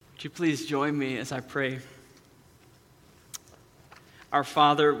Would you please join me as I pray? Our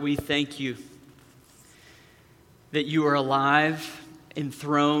Father, we thank you that you are alive,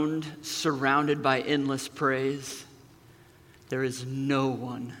 enthroned, surrounded by endless praise. There is no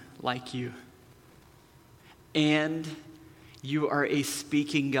one like you. And you are a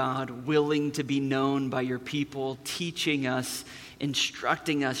speaking God, willing to be known by your people, teaching us,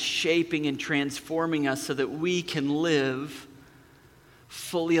 instructing us, shaping and transforming us so that we can live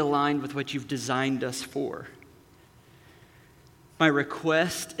fully aligned with what you've designed us for. My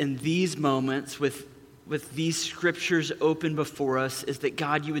request in these moments with these scriptures open before us is that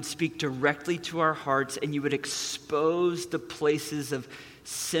God, you would speak directly to our hearts and you would expose the places of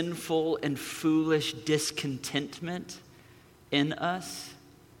sinful and foolish discontentment in us,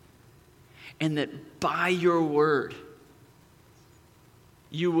 and that by your word,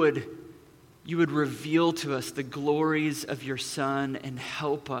 you would reveal to us the glories of your Son and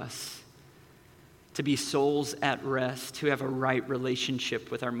help us to be souls at rest who have a right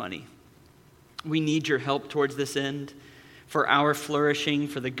relationship with our money. We need your help towards this end, for our flourishing,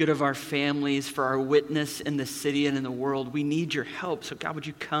 for the good of our families, for our witness in the city and in the world. We need your help. So God, would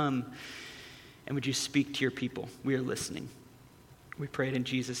you come and would you speak to your people? We are listening. We pray it in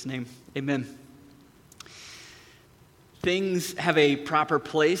Jesus' name. Amen. Things have a proper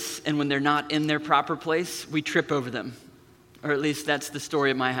place, and when they're not in their proper place, we trip over them. Or at least that's the story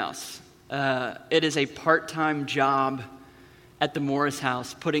of my house. It is a part-time job at the Morris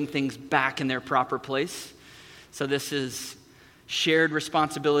house, putting things back in their proper place. So this is shared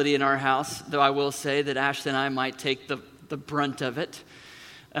responsibility in our house, though I will say that Ashley and I might take the brunt of it.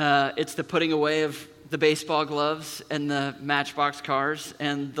 It's the putting away of the baseball gloves and the Matchbox cars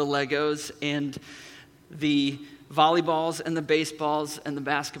and the Legos and the volleyballs and the baseballs and the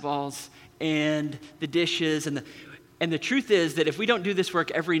basketballs and the dishes. And the truth is that if we don't do this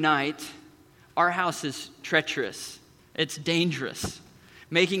work every night, our house is treacherous. It's dangerous.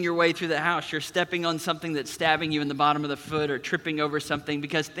 Making your way through the house, you're stepping on something that's stabbing you in the bottom of the foot or tripping over something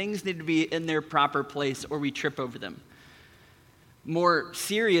because things need to be in their proper place or we trip over them. More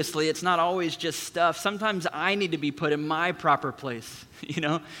seriously, it's not always just stuff. Sometimes I need to be put in my proper place,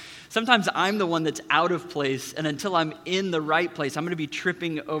 Sometimes I'm the one that's out of place, and until I'm in the right place, I'm going to be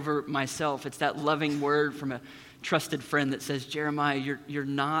tripping over myself. It's that loving word from a trusted friend that says, Jeremiah, you're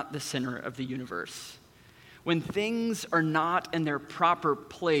not the center of the universe. When things are not in their proper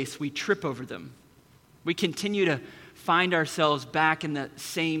place, we trip over them. We continue to find ourselves back in the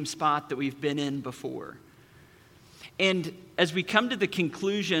same spot that we've been in before. And as we come to the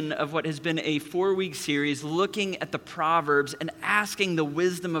conclusion of what has been a 4-week series, looking at the Proverbs and asking the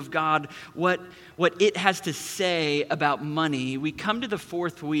wisdom of God what it has to say about money, we come to the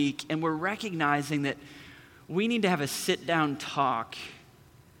 4th week and we're recognizing that we need to have a sit-down talk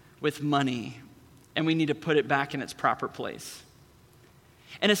with money and we need to put it back in its proper place.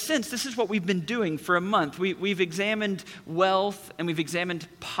 In a sense, this is what we've been doing for a month. We've examined wealth, and we've examined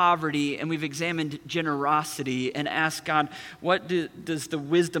poverty, and we've examined generosity, and asked God, what does the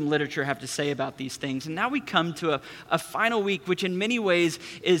wisdom literature have to say about these things? And now we come to a final week, which in many ways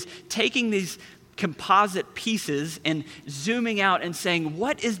is taking these composite pieces and zooming out and saying,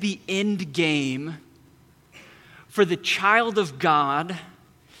 what is the end game for the child of God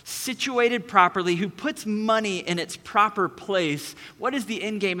situated properly, who puts money in its proper place? What is the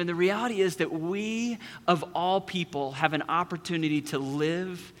end game? And the reality is that we, of all people, have an opportunity to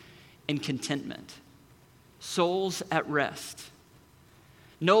live in contentment, souls at rest,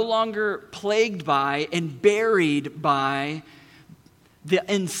 no longer plagued by and buried by the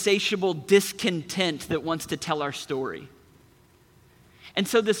insatiable discontent that wants to tell our story. And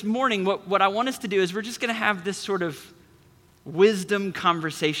so this morning, what I want us to do is we're just going to have this sort of wisdom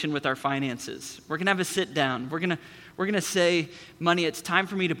conversation with our finances. We're going to have a sit down. We're going to say, money, it's time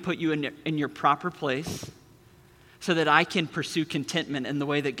for me to put you in your proper place so that I can pursue contentment in the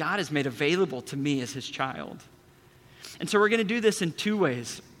way that God has made available to me as his child. And so we're going to do this in 2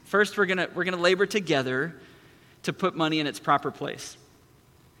 ways. First, we're going to labor together to put money in its proper place.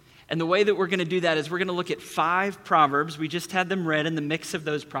 And the way that we're going to do that is we're going to look at 5 Proverbs. We just had them read in the mix of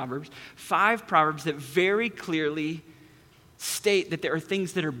those Proverbs. 5 Proverbs that very clearly state that there are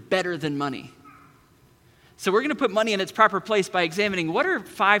things that are better than money. So we're going to put money in its proper place by examining what are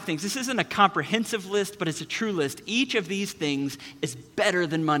 5 things. This isn't a comprehensive list, but it's a true list. Each of these things is better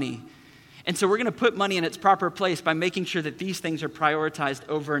than money. And so we're going to put money in its proper place by making sure that these things are prioritized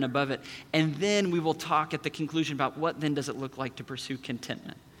over and above it. And then we will talk at the conclusion about what then does it look like to pursue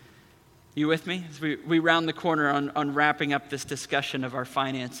contentment. You with me? As we round the corner on wrapping up this discussion of our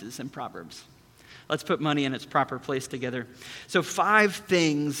finances and Proverbs. Let's put money in its proper place together. So 5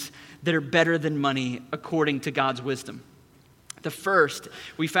 things that are better than money according to God's wisdom. The first,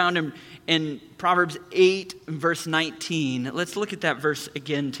 we found in Proverbs 8, verse 19. Let's look at that verse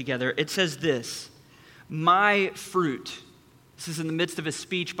again together. It says this, my fruit. This is in the midst of a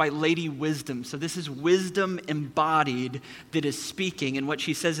speech by Lady Wisdom. So this is wisdom embodied that is speaking. And what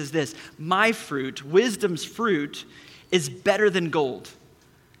she says is this, my fruit, wisdom's fruit, is better than gold,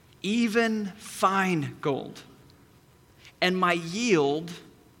 even fine gold. And my yield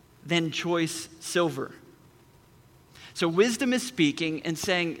than choice silver. So wisdom is speaking and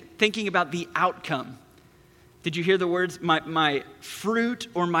saying, thinking about the outcome. Did you hear the words, my fruit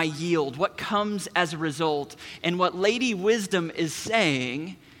or my yield? What comes as a result? And what Lady Wisdom is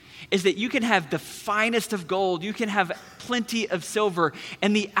saying is that you can have the finest of gold, you can have plenty of silver,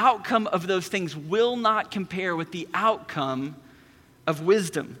 and the outcome of those things will not compare with the outcome of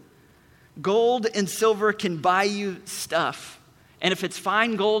wisdom. Gold and silver can buy you stuff. And if it's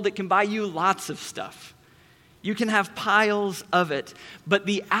fine gold, it can buy you lots of stuff. You can have piles of it, but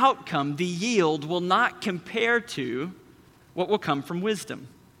the outcome, the yield, will not compare to what will come from wisdom.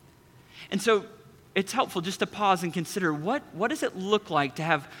 And so it's helpful just to pause and consider what does it look like to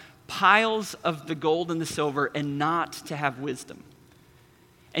have piles of the gold and the silver and not to have wisdom?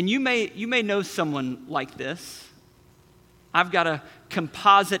 And you may know someone like this. I've got a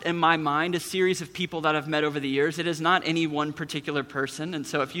composite in my mind, a series of people that I've met over the years. It is not any one particular person, and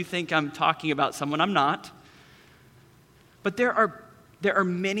so if you think I'm talking about someone, I'm not. But there are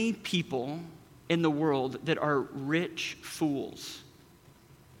many people in the world that are rich fools.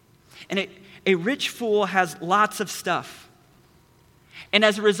 And a rich fool has lots of stuff. And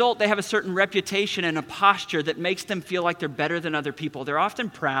as a result, they have a certain reputation and a posture that makes them feel like they're better than other people. They're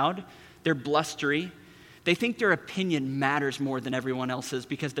often proud, they're blustery. They think their opinion matters more than everyone else's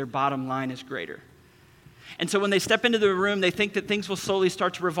because their bottom line is greater. And so when they step into the room, they think that things will slowly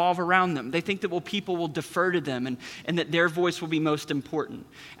start to revolve around them. They think that people will defer to them and that their voice will be most important.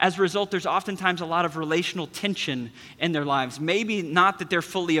 As a result, there's oftentimes a lot of relational tension in their lives. Maybe not that they're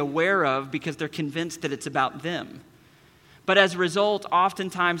fully aware of because they're convinced that it's about them. But as a result,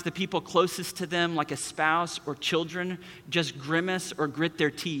 oftentimes the people closest to them, like a spouse or children, just grimace or grit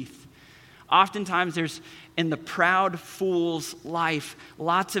their teeth. Oftentimes there's, in the proud fool's life,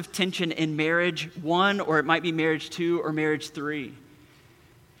 lots of tension in marriage 1, or it might be marriage 2 or marriage 3.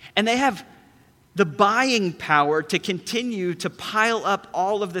 And they have the buying power to continue to pile up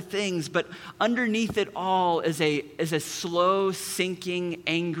all of the things, but underneath it all is a slow, sinking,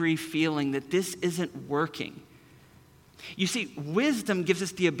 angry feeling that this isn't working. You see, wisdom gives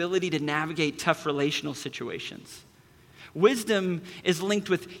us the ability to navigate tough relational situations. Wisdom is linked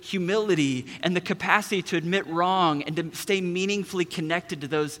with humility and the capacity to admit wrong and to stay meaningfully connected to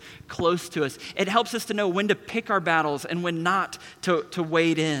those close to us. It helps us to know when to pick our battles and when not to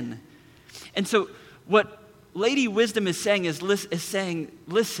wade in. And so what Lady Wisdom is saying is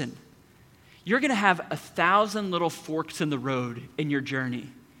listen, you're going to have 1,000 little forks in the road in your journey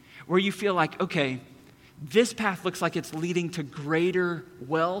where you feel like, okay, this path looks like it's leading to greater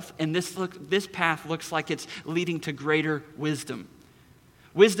wealth, and this path looks like it's leading to greater wisdom.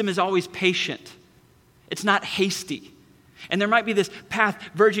 Wisdom is always patient. It's not hasty. And there might be this path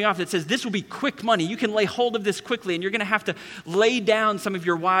verging off that says, this will be quick money. You can lay hold of this quickly, and you're going to have to lay down some of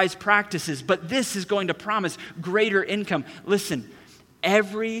your wise practices, but this is going to promise greater income. Listen,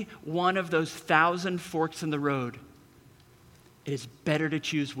 every one of those 1,000 forks in the road, it is better to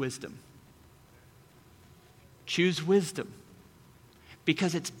choose wisdom. Choose wisdom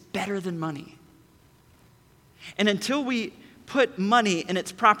because it's better than money. And until we put money in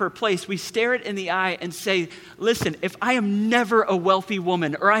its proper place, we stare it in the eye and say, listen, if I am never a wealthy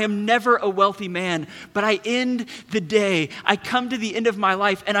woman or I am never a wealthy man, but I end the day, I come to the end of my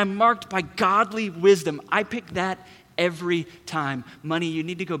life and I'm marked by godly wisdom, I pick that every time. Money, you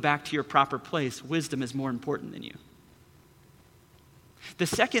need to go back to your proper place. Wisdom is more important than you. The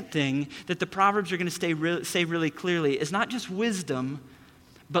second thing that the Proverbs are going to say really clearly is not just wisdom,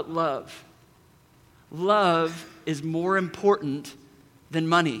 but love. Love is more important than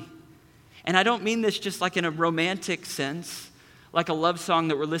money. And I don't mean this just like in a romantic sense, like a love song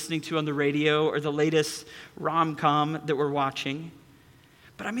that we're listening to on the radio or the latest rom-com that we're watching.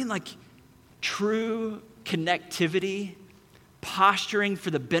 But I mean like true connectivity, posturing for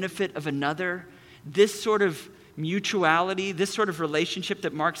the benefit of another, this sort of mutuality, this sort of relationship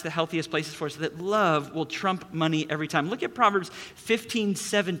that marks the healthiest places for us, that love will trump money every time. Look at Proverbs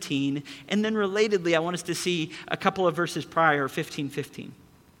 15:17, and then relatedly, I want us to see a couple of verses prior, 15:15.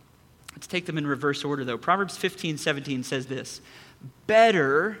 Let's take them in reverse order, though. Proverbs 15:17 says this,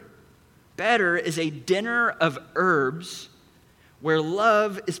 better Better is a dinner of herbs where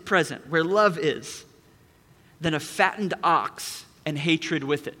love is present, where love is, than a fattened ox and hatred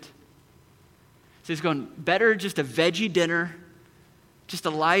with it. So he's going, better just a veggie dinner, just a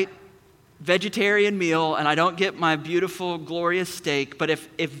light vegetarian meal, and I don't get my beautiful, glorious steak, but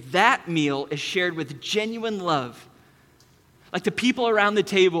if that meal is shared with genuine love, like the people around the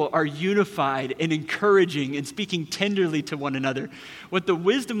table are unified and encouraging and speaking tenderly to one another, what the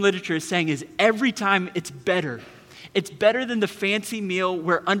wisdom literature is saying is every time it's better. It's better than the fancy meal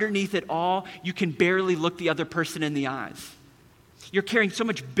where underneath it all, you can barely look the other person in the eyes. You're carrying so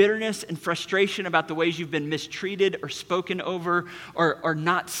much bitterness and frustration about the ways you've been mistreated or spoken over or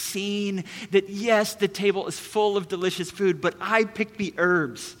not seen, that yes, the table is full of delicious food, but I picked the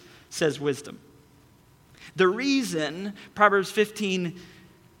herbs, says wisdom. The reason Proverbs 15,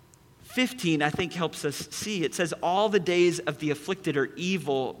 I think, helps us see, it says all the days of the afflicted are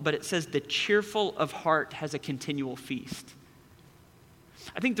evil, but it says the cheerful of heart has a continual feast.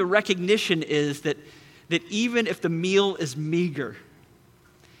 I think the recognition is that even if the meal is meager,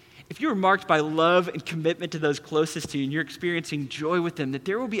 if you're marked by love and commitment to those closest to you and you're experiencing joy with them, that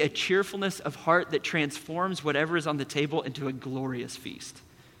there will be a cheerfulness of heart that transforms whatever is on the table into a glorious feast.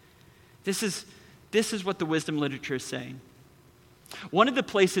 This is what the wisdom literature is saying. One of the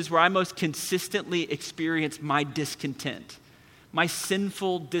places where I most consistently experience my discontent, my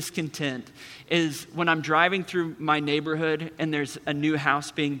sinful discontent, is when I'm driving through my neighborhood and there's a new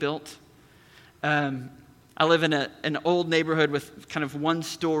house being built. I live in an old neighborhood with kind of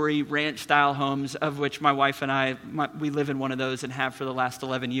one-story ranch-style homes, of which my wife and we live in one of those and have for the last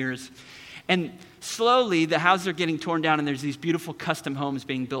 11 years. And slowly, the houses are getting torn down and there's these beautiful custom homes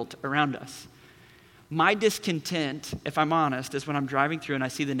being built around us. My discontent, if I'm honest, is when I'm driving through and I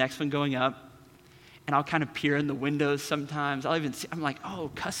see the next one going up, and I'll kind of peer in the windows sometimes. I'll even see, I'm like, oh,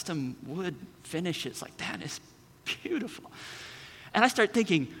 custom wood finishes, like that is beautiful. And I start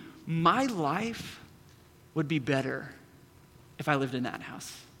thinking, my life would be better if I lived in that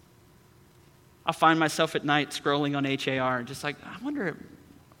house. I'll find myself at night scrolling on HAR, just like, I wonder,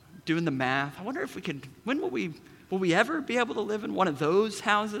 doing the math, I wonder if we could, when will we ever be able to live in one of those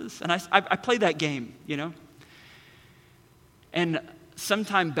houses? And I play that game, you know? And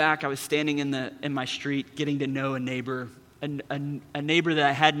sometime back, I was standing in my street getting to know a neighbor, a neighbor that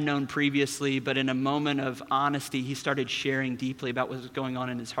I hadn't known previously, but in a moment of honesty, he started sharing deeply about what was going on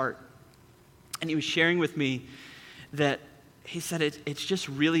in his heart. And he was sharing with me that he said, it's just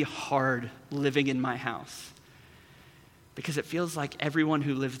really hard living in my house because it feels like everyone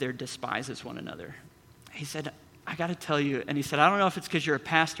who lives there despises one another. He said, I got to tell you, and he said, I don't know if it's because you're a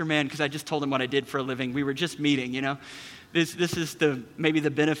pastor, man, because I just told him what I did for a living. We were just meeting, you know. This is maybe the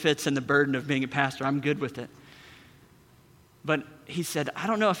benefits and the burden of being a pastor. I'm good with it. But he said, I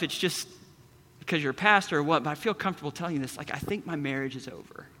don't know if it's just because you're a pastor or what, but I feel comfortable telling you this. Like, I think my marriage is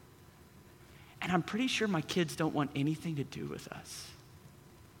over. And I'm pretty sure my kids don't want anything to do with us.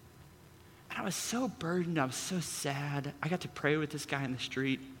 And I was so burdened. I was so sad. I got to pray with this guy in the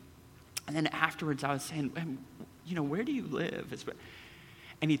street. And then afterwards, I was saying, you know, where do you live?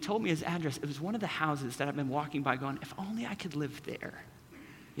 And he told me his address. It was one of the houses that I've been walking by going, if only I could live there,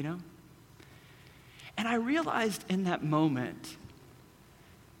 you know? And I realized in that moment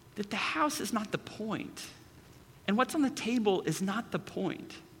that the house is not the point. And what's on the table is not the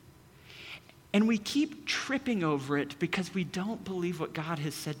point. And we keep tripping over it because we don't believe what God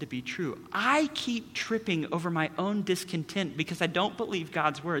has said to be true. I keep tripping over my own discontent because I don't believe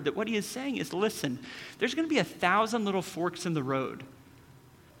God's word. That what he is saying is, listen, there's going to be 1,000 little forks in the road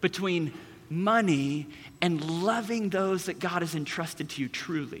between money and loving those that God has entrusted to you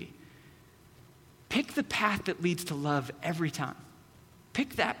truly. Pick the path that leads to love every time.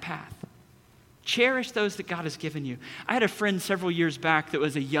 Pick that path. Cherish those that God has given you. I had a friend several years back that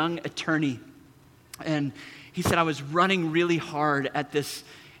was a young attorney. And he said, I was running really hard at this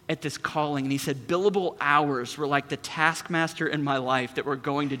calling. And he said, billable hours were like the taskmaster in my life that were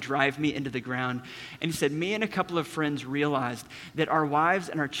going to drive me into the ground. And he said, me and a couple of friends realized that our wives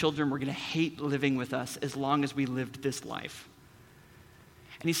and our children were going to hate living with us as long as we lived this life.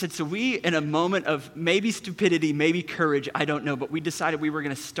 And he said, so we, in a moment of maybe stupidity, maybe courage, I don't know, but we decided we were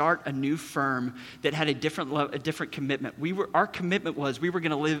going to start a new firm that had a different commitment. Our commitment was we were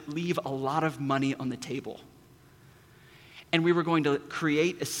going to leave a lot of money on the table. And we were going to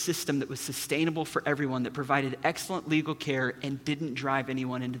create a system that was sustainable for everyone, that provided excellent legal care and didn't drive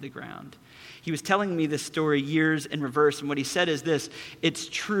anyone into the ground. He was telling me this story years in reverse, and what he said is this: it's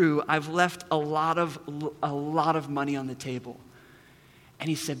true, I've left a lot of money on the table. And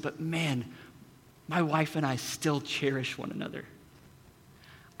he said, but man, my wife and I still cherish one another.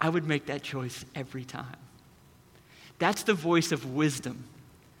 I would make that choice every time. That's the voice of wisdom.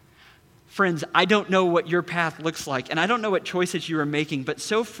 Friends, I don't know what your path looks like, and I don't know what choices you are making, but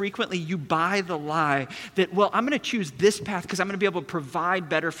so frequently you buy the lie that, well, I'm going to choose this path because I'm going to be able to provide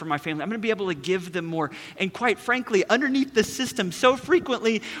better for my family. I'm going to be able to give them more. And quite frankly, underneath the system, so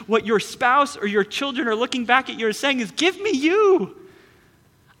frequently what your spouse or your children are looking back at you and saying is, give me you.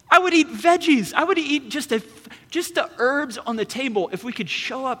 I would eat veggies. I would eat just the herbs on the table if we could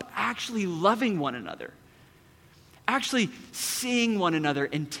show up actually loving one another. Actually seeing one another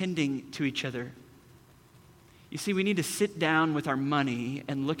and tending to each other. You see, we need to sit down with our money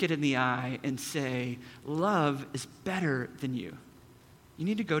and look it in the eye and say, love is better than you. You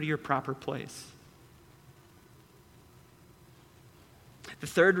need to go to your proper place. The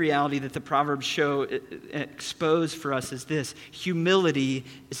third reality that the Proverbs expose for us is this: humility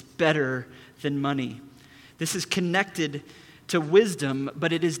is better than money. This is connected to wisdom,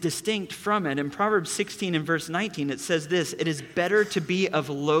 but it is distinct from it. In Proverbs 16 and verse 19, it says this: it is better to be of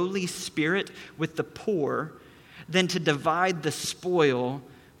lowly spirit with the poor than to divide the spoil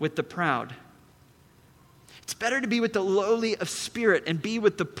with the proud. It's better to be with the lowly of spirit and be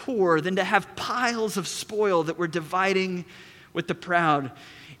with the poor than to have piles of spoil that we're dividing with the proud.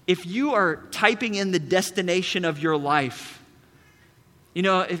 If you are typing in the destination of your life, you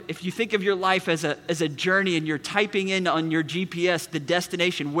know, if you think of your life as a journey and you're typing in on your GPS the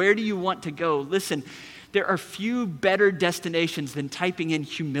destination, where do you want to go? Listen, there are few better destinations than typing in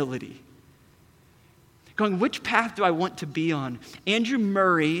humility. Going, which path do I want to be on? Andrew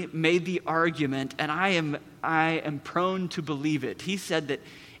Murray made the argument, and I am prone to believe it. He said that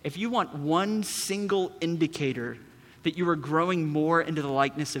if you want one single indicator that you are growing more into the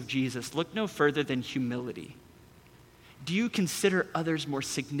likeness of Jesus, look no further than humility. Do you consider others more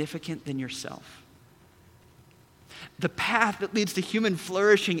significant than yourself? The path that leads to human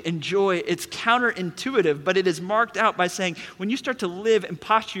flourishing and joy, it's counterintuitive, but it is marked out by saying, when you start to live and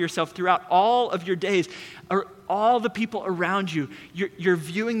posture yourself throughout all of your days, or all the people around you, you're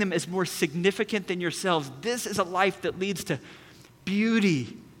viewing them as more significant than yourselves. This is a life that leads to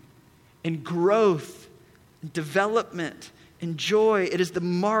beauty and growth and development and joy. It is the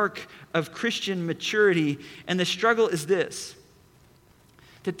mark of Christian maturity. And the struggle is this: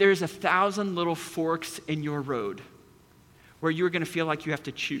 that there's 1,000 little forks in your road where you're going to feel like you have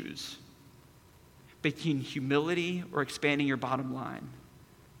to choose between humility or expanding your bottom line.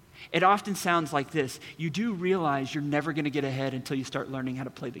 It often sounds like this: you do realize you're never going to get ahead until you start learning how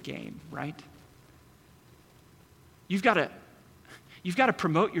to play the game, right? You've got to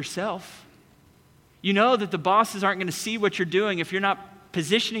promote yourself. You know that the bosses aren't going to see what you're doing if you're not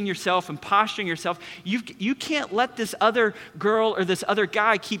positioning yourself and posturing yourself. You can't let this other girl or this other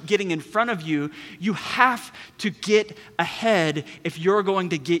guy keep getting in front of you. You have to get ahead if you're going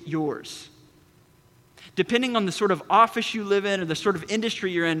to get yours. Depending on the sort of office you live in or the sort of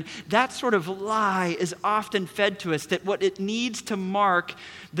industry you're in, that sort of lie is often fed to us, that what it needs to mark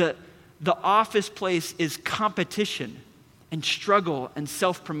the office place is competition and struggle and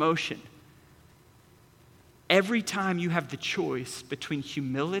self-promotion. Every time you have the choice between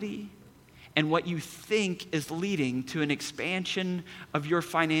humility and what you think is leading to an expansion of your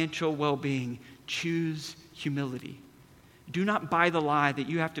financial well-being, choose humility. Do not buy the lie that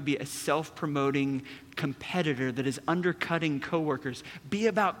you have to be a self-promoting competitor that is undercutting coworkers. Be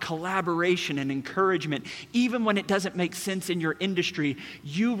about collaboration and encouragement. Even when it doesn't make sense in your industry,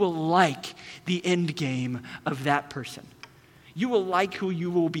 you will like the end game of that person. You will like who you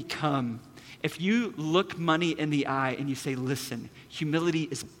will become. If you look money in the eye and you say, listen, humility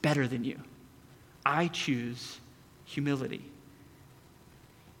is better than you, I choose humility.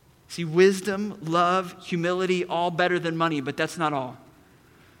 See, wisdom, love, humility, all better than money, but that's not all.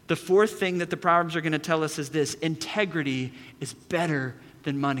 The fourth thing that the Proverbs are going to tell us is this: integrity is better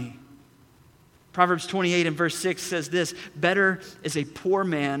than money. Proverbs 28 and verse 6 says this: better is a poor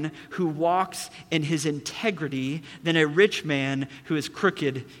man who walks in his integrity than a rich man who is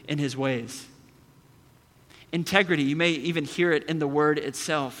crooked in his ways. Integrity, you may even hear it in the word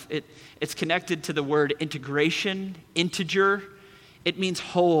itself. It's connected to the word integration, integer. It means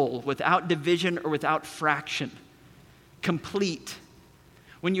whole, without division or without fraction, complete.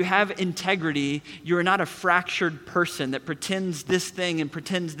 When you have integrity, you are not a fractured person that pretends this thing and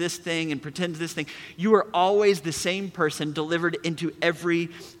pretends this thing and pretends this thing. You are always the same person delivered into every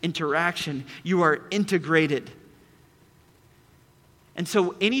interaction. You are integrated. And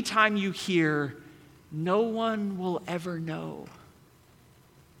so anytime you hear, no one will ever know.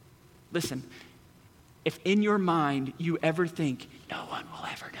 Listen, if in your mind you ever think, no one will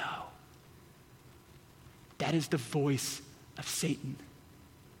ever know, that is the voice of Satan.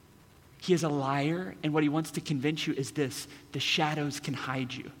 He is a liar, and what he wants to convince you is this: the shadows can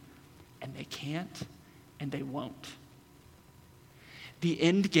hide you. And they can't, and they won't. The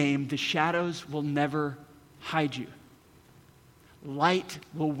end game, the shadows will never hide you. Light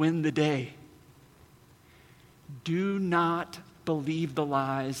will win the day. Do not believe the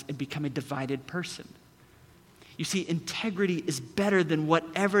lies and become a divided person. You see, integrity is better than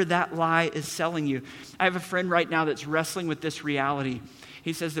whatever that lie is selling you. I have a friend right now that's wrestling with this reality.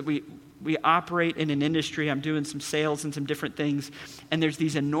 He says that we operate in an industry, I'm doing some sales and some different things, and there's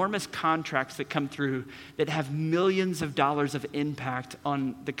these enormous contracts that come through that have millions of dollars of impact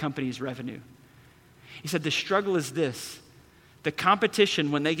on the company's revenue. He said the struggle is this: the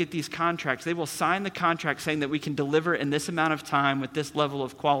competition, when they get these contracts, they will sign the contract saying that we can deliver in this amount of time with this level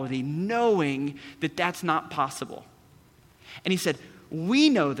of quality, knowing that that's not possible. And he said, we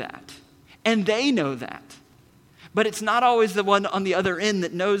know that, and they know that. But it's not always the one on the other end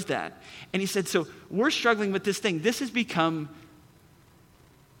that knows that. And he said, so we're struggling with this thing. This has become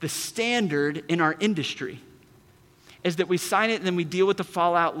the standard in our industry, is that we sign it and then we deal with the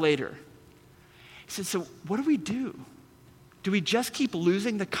fallout later. He said, so what do we do? Do we just keep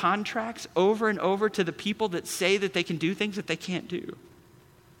losing the contracts over and over to the people that say that they can do things that they can't do?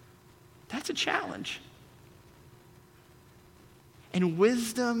 That's a challenge. And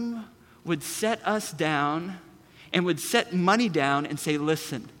wisdom would set us down and would set money down and say,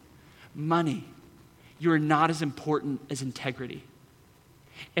 listen, money, you are not as important as integrity.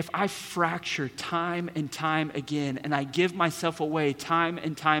 If I fracture time and time again, and I give myself away time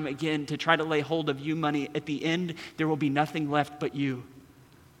and time again to try to lay hold of you, money, at the end, there will be nothing left but you.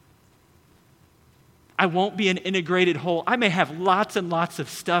 I won't be an integrated whole. I may have lots and lots of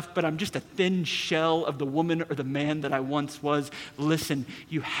stuff, but I'm just a thin shell of the woman or the man that I once was. Listen,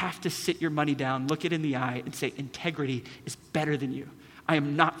 you have to sit your money down, look it in the eye, and say, integrity is better than you. I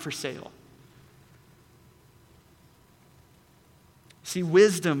am not for sale. See,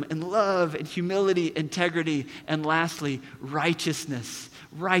 wisdom and love and humility, integrity, and lastly, righteousness.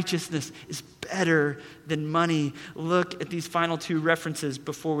 Righteousness is better than money. Look at these final two references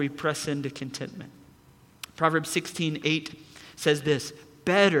before we press into contentment. Proverbs 16:8 says this: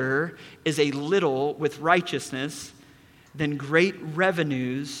 better is a little with righteousness than great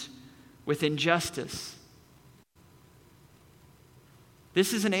revenues with injustice.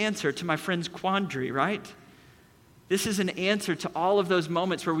 This is an answer to my friend's quandary, right? This is an answer to all of those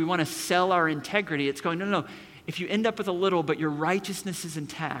moments where we want to sell our integrity. It's going, no. If you end up with a little, but your righteousness is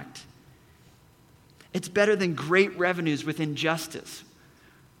intact, it's better than great revenues with injustice,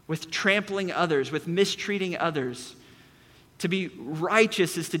 with trampling others, with mistreating others. To be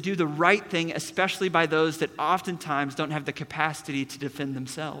righteous is to do the right thing, especially by those that oftentimes don't have the capacity to defend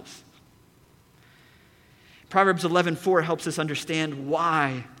themselves. Proverbs 11:4 helps us understand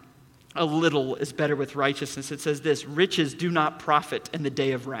why a little is better with righteousness. It says this: riches do not profit in the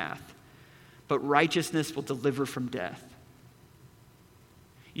day of wrath, but righteousness will deliver from death.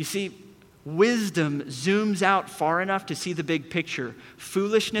 You see, wisdom zooms out far enough to see the big picture.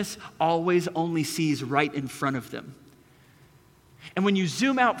 Foolishness always only sees right in front of them. And when you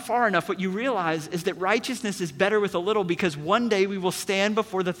zoom out far enough, what you realize is that righteousness is better with a little, because one day we will stand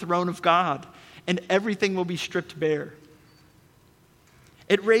before the throne of God and everything will be stripped bare.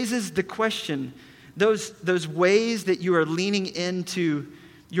 It raises the question, those ways that you are leaning into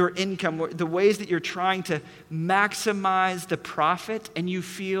your income, the ways that you're trying to maximize the profit, and you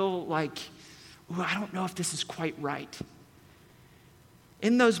feel like, I don't know if this is quite right.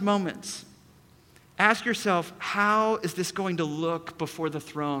 In those moments, ask yourself, how is this going to look before the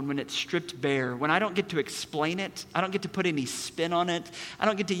throne when it's stripped bare? When I don't get to explain it, I don't get to put any spin on it, I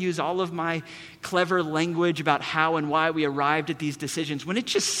don't get to use all of my clever language about how and why we arrived at these decisions. When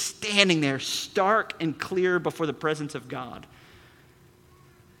it's just standing there, stark and clear before the presence of God,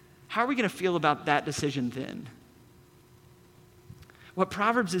 how are we going to feel about that decision then? What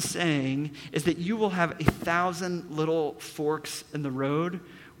Proverbs is saying is that you will have 1,000 little forks in the road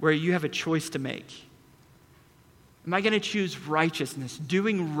where you have a choice to make. Am I going to choose righteousness,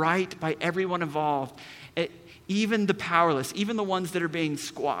 doing right by everyone involved, even the powerless, even the ones that are being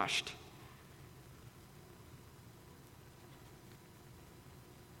squashed?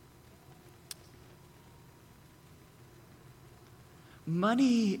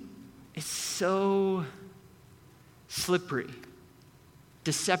 Money is so slippery,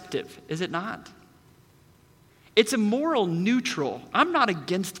 deceptive, is it not? It's a moral neutral. I'm not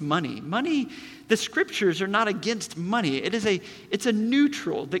against money. Money, the scriptures are not against money. It's a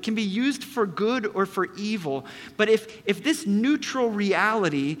neutral that can be used for good or for evil. But if this neutral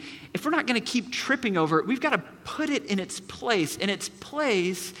reality, if we're not going to keep tripping over it, we've got to put it in its place. And its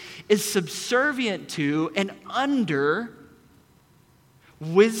place is subservient to and under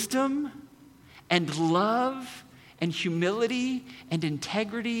wisdom and love and humility and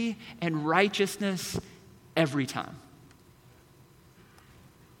integrity and righteousness every time.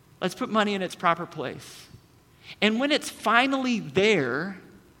 Let's put money in its proper place. And when it's finally there,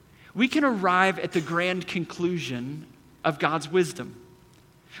 we can arrive at the grand conclusion of God's wisdom.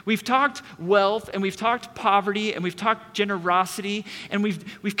 We've talked wealth, and we've talked poverty, and we've talked generosity, and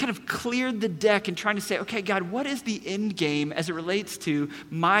we've kind of cleared the deck in trying to say, okay, God, what is the end game as it relates to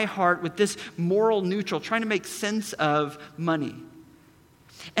my heart with this moral neutral, trying to make sense of money?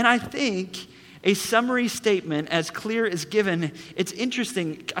 And I think a summary statement as clear as given, it's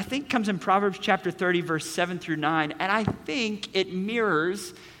interesting, I think comes in Proverbs chapter 30, verse 7 through 9, and I think it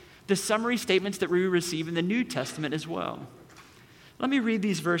mirrors the summary statements that we receive in the New Testament as well. Let me read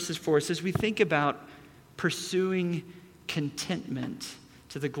these verses for us as we think about pursuing contentment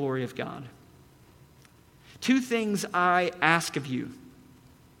to the glory of God. 2 things I ask of you.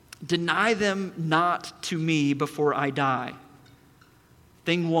 Deny them not to me before I die.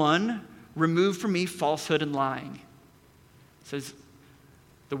 Thing 1, remove from me falsehood and lying. It says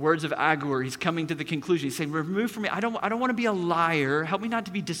the words of Agur, he's coming to the conclusion. He's saying, remove from me, I don't want to be a liar. Help me not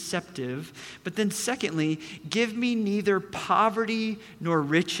to be deceptive. But then secondly, give me neither poverty nor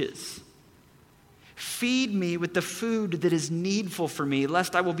riches. Feed me with the food that is needful for me,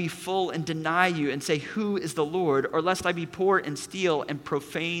 lest I will be full and deny you and say, who is the Lord? Or lest I be poor and steal and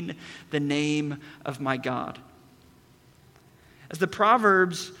profane the name of my God. As the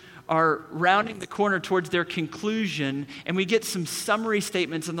Proverbs are rounding the corner towards their conclusion, and we get some summary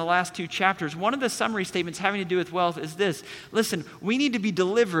statements in the last 2 chapters. One of the summary statements having to do with wealth is this. Listen, we need to be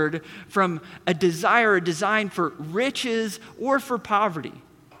delivered from a desire, a design for riches or for poverty.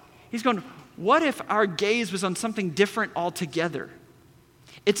 He's going, what if our gaze was on something different altogether?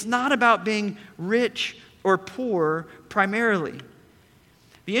 It's not about being rich or poor primarily.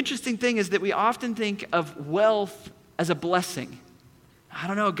 The interesting thing is that we often think of wealth as a blessing. I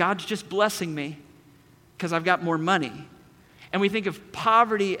don't know, God's just blessing me because I've got more money. And we think of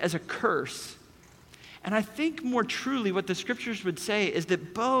poverty as a curse. And I think more truly what the scriptures would say is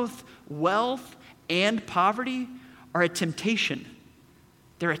that both wealth and poverty are a temptation.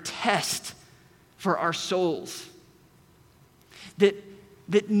 They're a test for our souls. That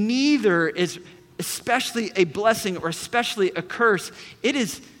neither is especially a blessing or especially a curse. It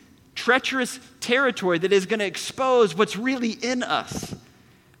is treacherous territory that is going to expose what's really in us.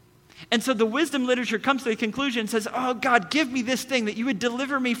 And so the wisdom literature comes to the conclusion and says, oh God, give me this thing, that you would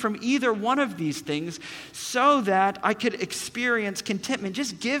deliver me from either one of these things so that I could experience contentment.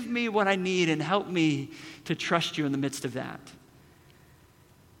 Just give me what I need and help me to trust you in the midst of that.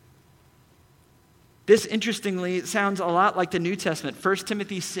 This, interestingly, sounds a lot like the New Testament. 1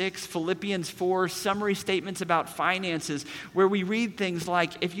 Timothy 6, Philippians 4, summary statements about finances, where we read things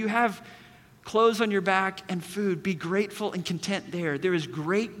like, if you have clothes on your back and food, be grateful and content there. There is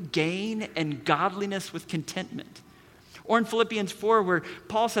great gain and godliness with contentment. Or in Philippians 4, where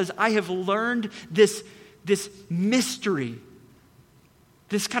Paul says, I have learned this mystery,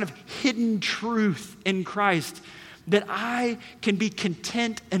 this kind of hidden truth in Christ, that I can be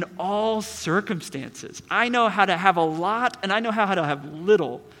content in all circumstances. I know how to have a lot and I know how to have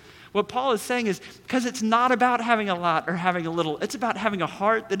little. What Paul is saying is, because it's not about having a lot or having a little, it's about having a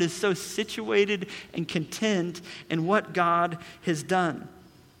heart that is so situated and content in what God has done.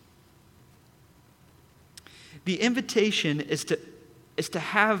 The invitation is to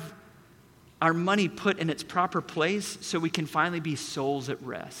have our money put in its proper place so we can finally be souls at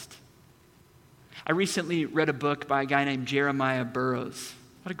rest. I recently read a book by a guy named Jeremiah Burroughs.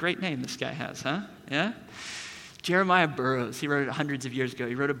 What a great name this guy has, huh? Yeah? Jeremiah Burroughs, he wrote it hundreds of years ago.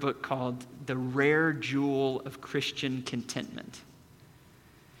 He wrote a book called The Rare Jewel of Christian Contentment.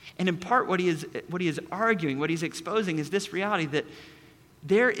 And in part what he is arguing, what he's exposing is this reality that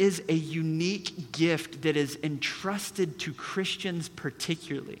there is a unique gift that is entrusted to Christians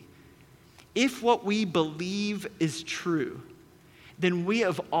particularly. If what we believe is true, then we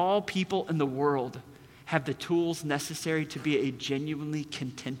of all people in the world have the tools necessary to be a genuinely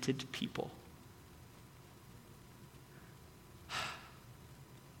contented people.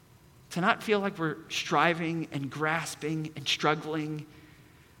 To not feel like we're striving and grasping and struggling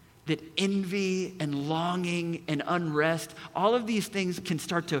that envy and longing and unrest, all of these things can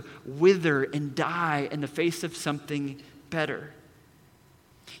start to wither and die in the face of something better.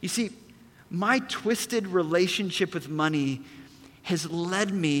 You see, my twisted relationship with money has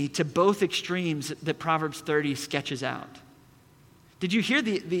led me to both extremes that Proverbs 30 sketches out. Did you hear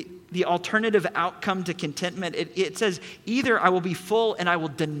the alternative outcome to contentment? It says, either I will be full and I will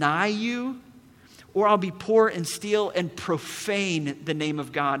deny you, or I'll be poor and steal and profane the name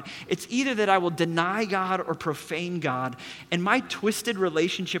of God. It's either that I will deny God or profane God. And my twisted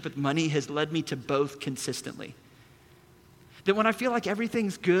relationship with money has led me to both consistently. That when I feel like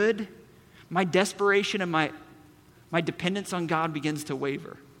everything's good, my desperation and my dependence on God begins to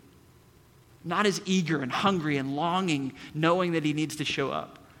waver. Not as eager and hungry and longing, knowing that he needs to show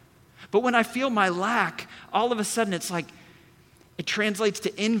up. But when I feel my lack, all of a sudden it's like, it translates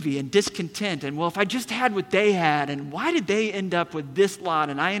to envy and discontent. And well, if I just had what they had, and why did they end up with this lot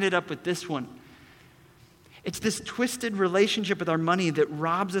and I ended up with this one? It's this twisted relationship with our money that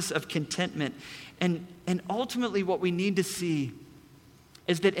robs us of contentment. And ultimately what we need to see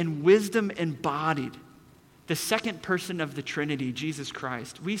is that in wisdom embodied, the second person of the Trinity, Jesus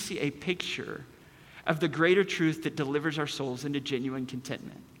Christ, we see a picture of the greater truth that delivers our souls into genuine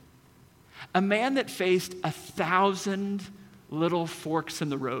contentment. A man that faced 1,000 little forks in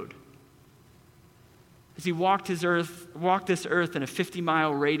the road. As he walked this earth in a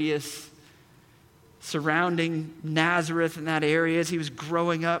 50-mile radius surrounding Nazareth and that area as he was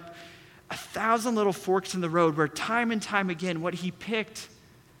growing up, 1,000 little forks in the road where time and time again what he picked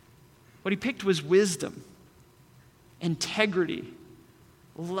was wisdom, integrity,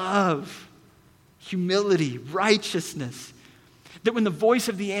 love, humility, righteousness. That when the voice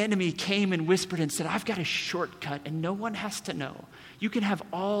of the enemy came and whispered and said, I've got a shortcut and no one has to know. You can have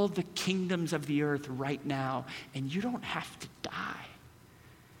all the kingdoms of the earth right now and you don't have to die.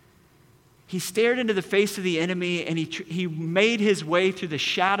 He stared into the face of the enemy and he made his way through the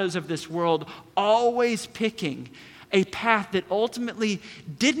shadows of this world, always picking a path that ultimately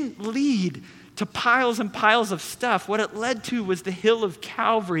didn't lead to piles and piles of stuff. What it led to was the hill of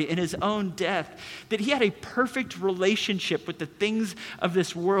Calvary and his own death. That he had a perfect relationship with the things of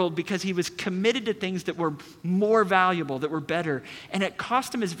this world because he was committed to things that were more valuable, that were better. And it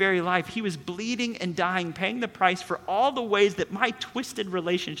cost him his very life. He was bleeding and dying, paying the price for all the ways that my twisted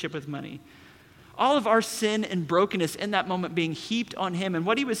relationship with money, all of our sin and brokenness in that moment being heaped on him. And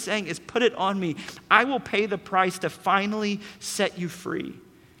what he was saying is, put it on me. I will pay the price to finally set you free.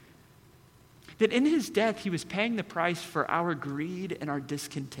 That in his death, he was paying the price for our greed and our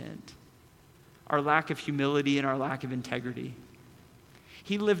discontent, our lack of humility and our lack of integrity.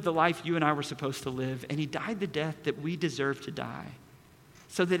 He lived the life you and I were supposed to live, and he died the death that we deserve to die,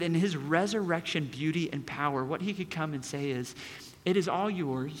 so that in his resurrection beauty and power, what he could come and say is, it is all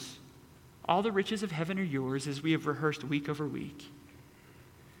yours. All the riches of heaven are yours, as we have rehearsed week over week.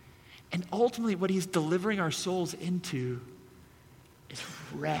 And ultimately, what he's delivering our souls into is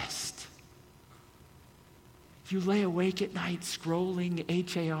rest. You lay awake at night scrolling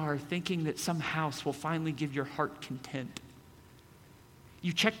HAR, thinking that some house will finally give your heart content.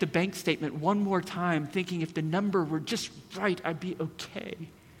 You check the bank statement one more time, thinking if the number were just right, I'd be okay.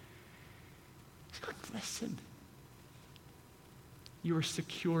 He's going, listen, you are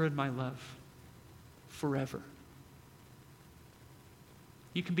secure in my love forever.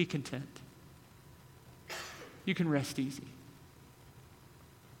 You can be content. You can rest easy.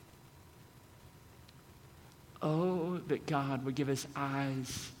 Oh, that God would give us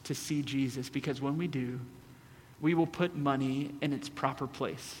eyes to see Jesus, because when we do, we will put money in its proper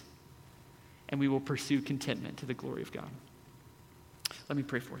place and we will pursue contentment to the glory of God. Let me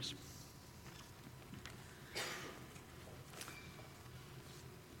pray for us.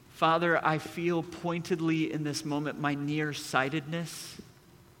 Father, I feel pointedly in this moment my nearsightedness.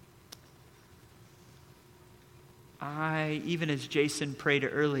 Even as Jason prayed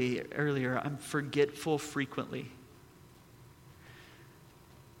earlier, I'm forgetful frequently.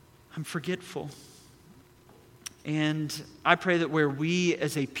 I'm forgetful. And I pray that where we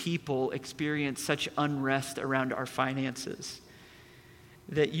as a people experience such unrest around our finances,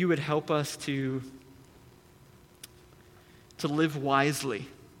 that you would help us to live wisely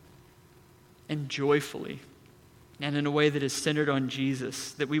and joyfully and in a way that is centered on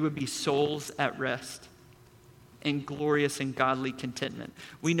Jesus, that we would be souls at rest and glorious and godly contentment.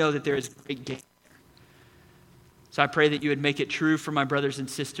 We know that there is great gain there. So I pray that you would make it true for my brothers and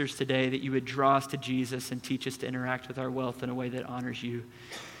sisters today, that you would draw us to Jesus and teach us to interact with our wealth in a way that honors you.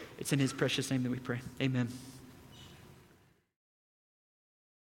 It's in his precious name that we pray. Amen.